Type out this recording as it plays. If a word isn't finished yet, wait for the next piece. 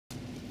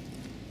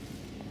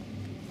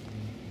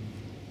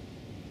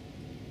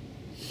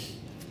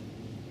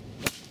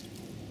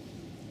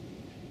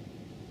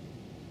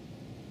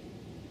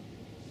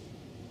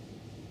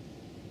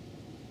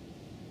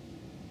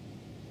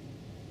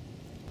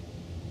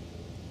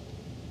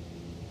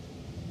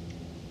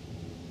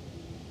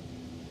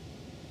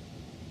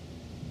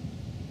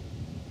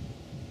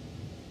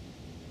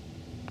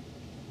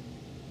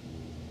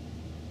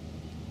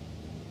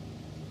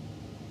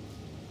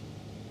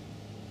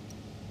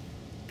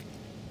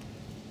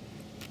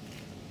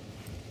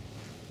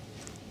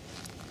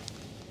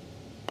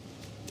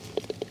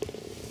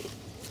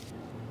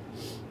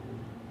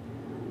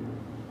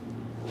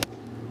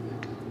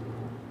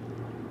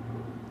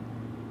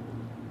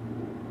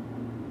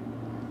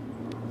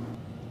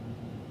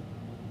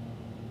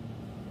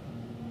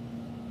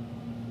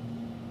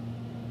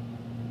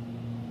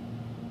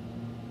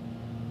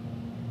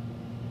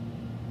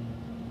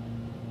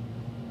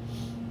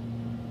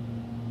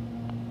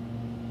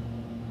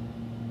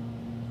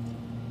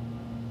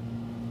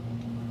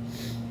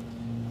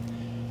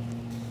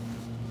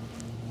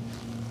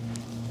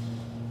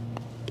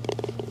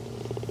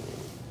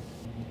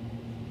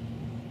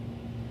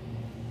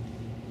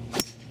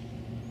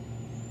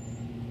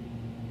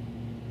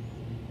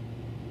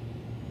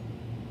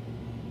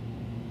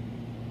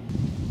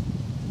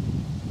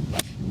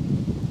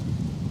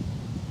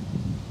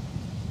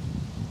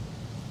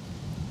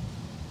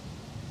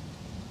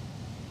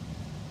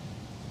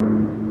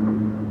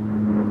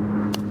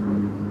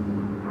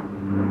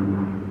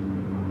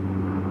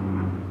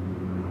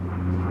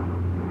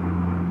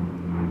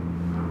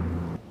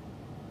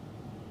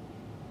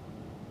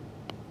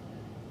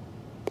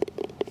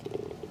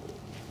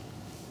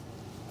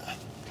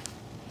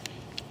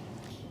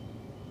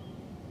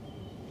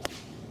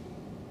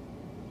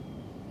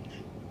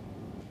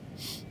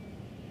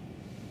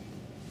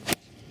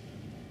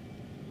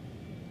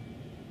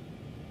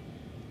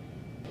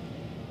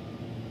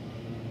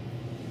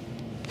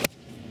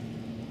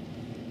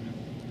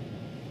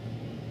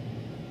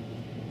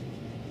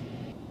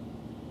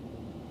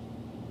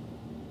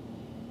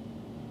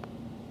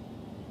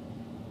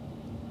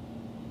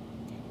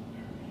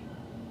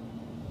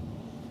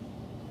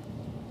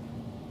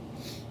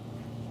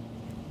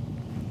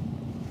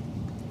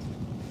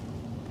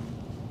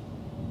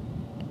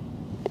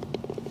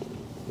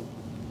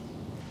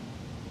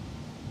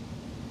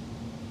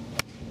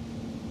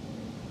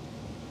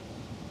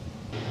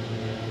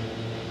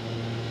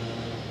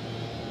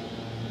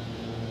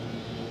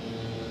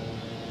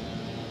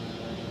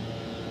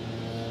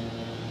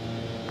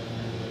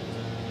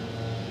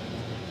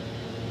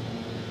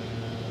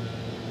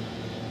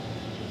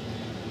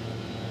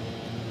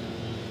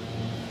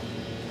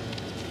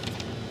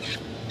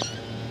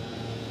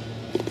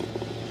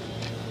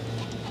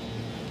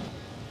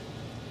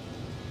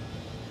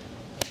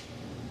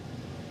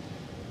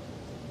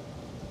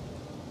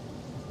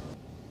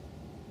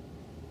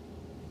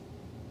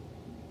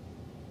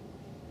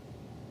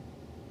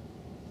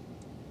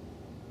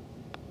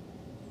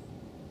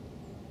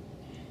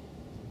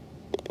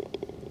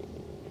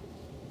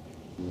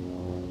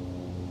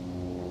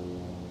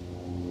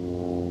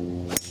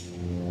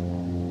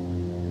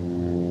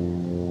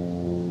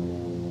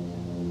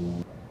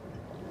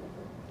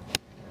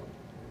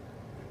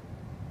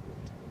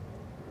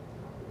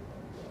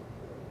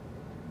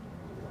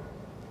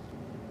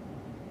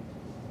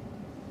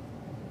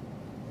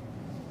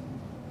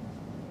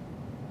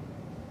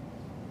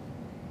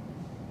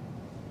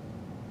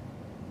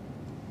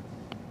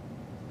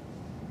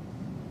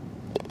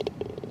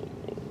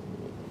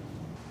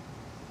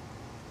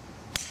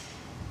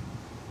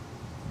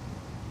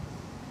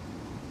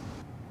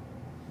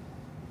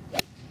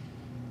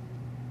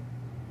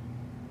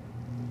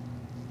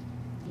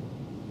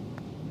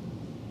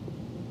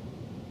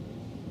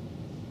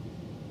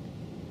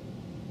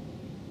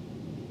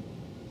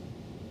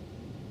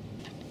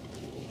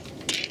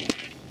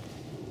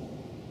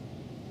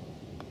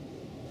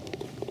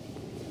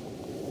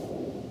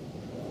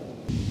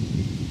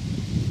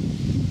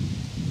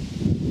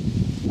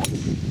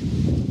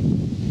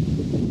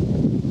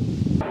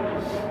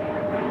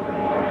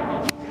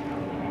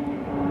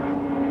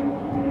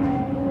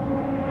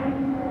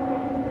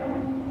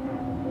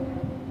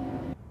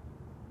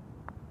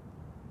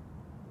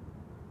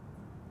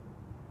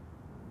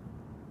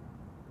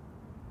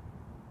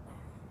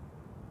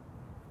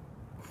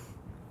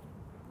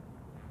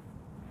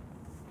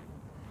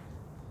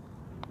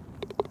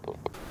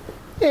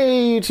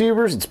Hey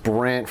YouTubers, it's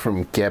Brant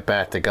from Get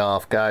Back to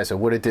Golf. Guys, I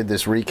would have did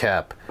this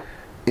recap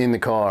in the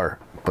car,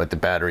 but the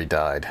battery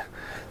died.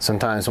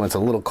 Sometimes when it's a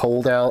little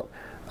cold out,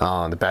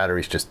 the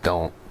batteries just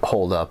don't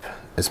hold up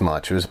as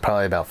much. It was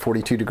probably about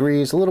 42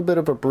 degrees, a little bit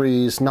of a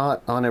breeze,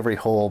 not on every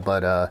hole,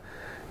 but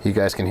you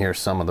guys can hear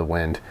some of the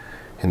wind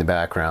in the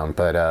background.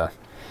 But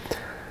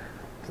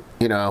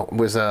you know, it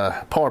was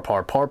a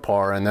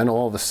par, and then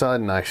all of a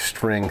sudden I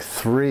string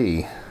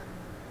 3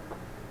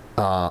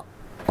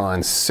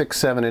 on 6,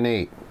 7, and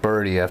 8,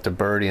 birdie after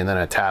birdie, and then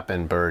a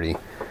tap-in birdie.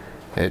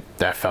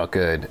 That felt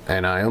good,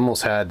 and I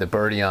almost had the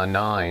birdie on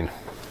 9,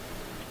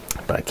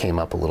 but I came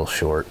up a little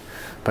short.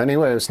 But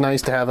anyway, it was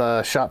nice to have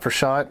a shot for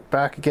shot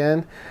back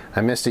again.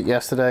 I missed it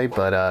yesterday,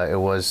 but it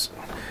was,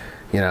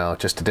 you know,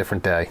 just a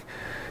different day.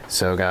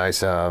 So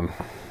guys,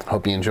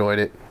 hope you enjoyed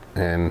it,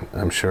 and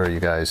I'm sure you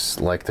guys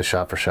like the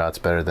shot for shots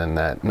better than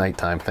that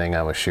nighttime thing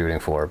I was shooting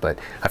for. But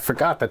I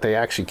forgot that they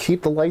actually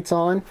keep the lights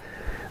on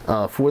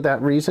for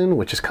that reason,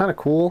 which is kind of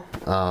cool.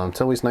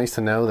 It's always nice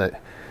to know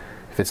that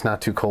if it's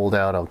not too cold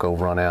out, I'll go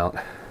run out,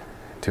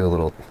 do a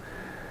little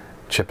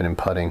chipping and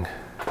putting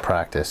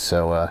practice.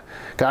 So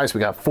guys, we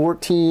got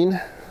 14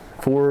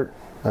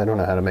 I don't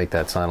know how to make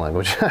that sign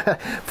language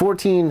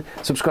 14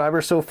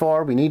 subscribers so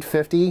far. We need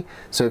 50,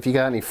 so if you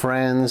got any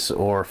friends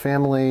or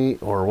family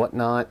or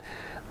whatnot,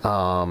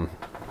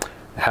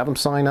 have them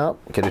sign up,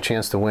 get a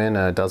chance to win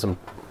a dozen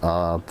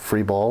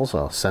free balls.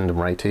 I'll send them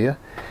right to you,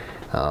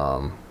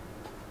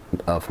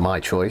 of my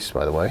choice,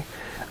 by the way.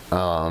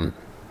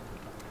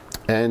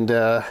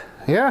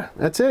 Yeah,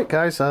 that's it,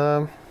 guys.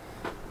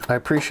 I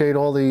appreciate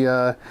all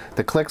the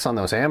clicks on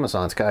those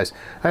Amazons, guys.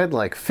 I had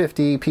like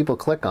 50 people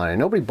click on it.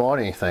 Nobody bought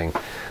anything,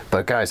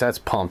 but guys, that's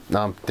pumped.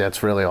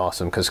 That's really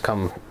awesome, because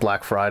come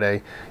Black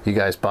Friday, you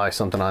guys buy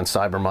something on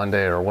Cyber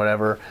Monday or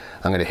whatever,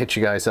 I'm gonna hit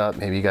you guys up.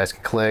 Maybe you guys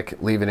can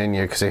click, leave it in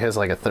you, because it has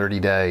like a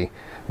 30-day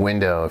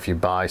window if you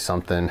buy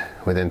something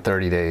within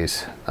 30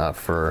 days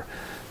for,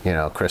 you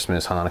know,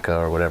 Christmas,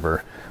 Hanukkah, or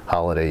whatever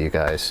holiday you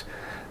guys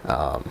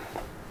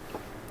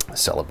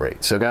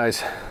celebrate. So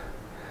guys,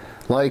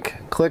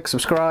 like, click,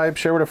 subscribe,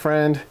 share with a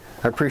friend.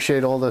 I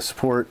appreciate all the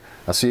support.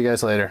 I'll see you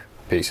guys later.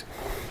 Peace.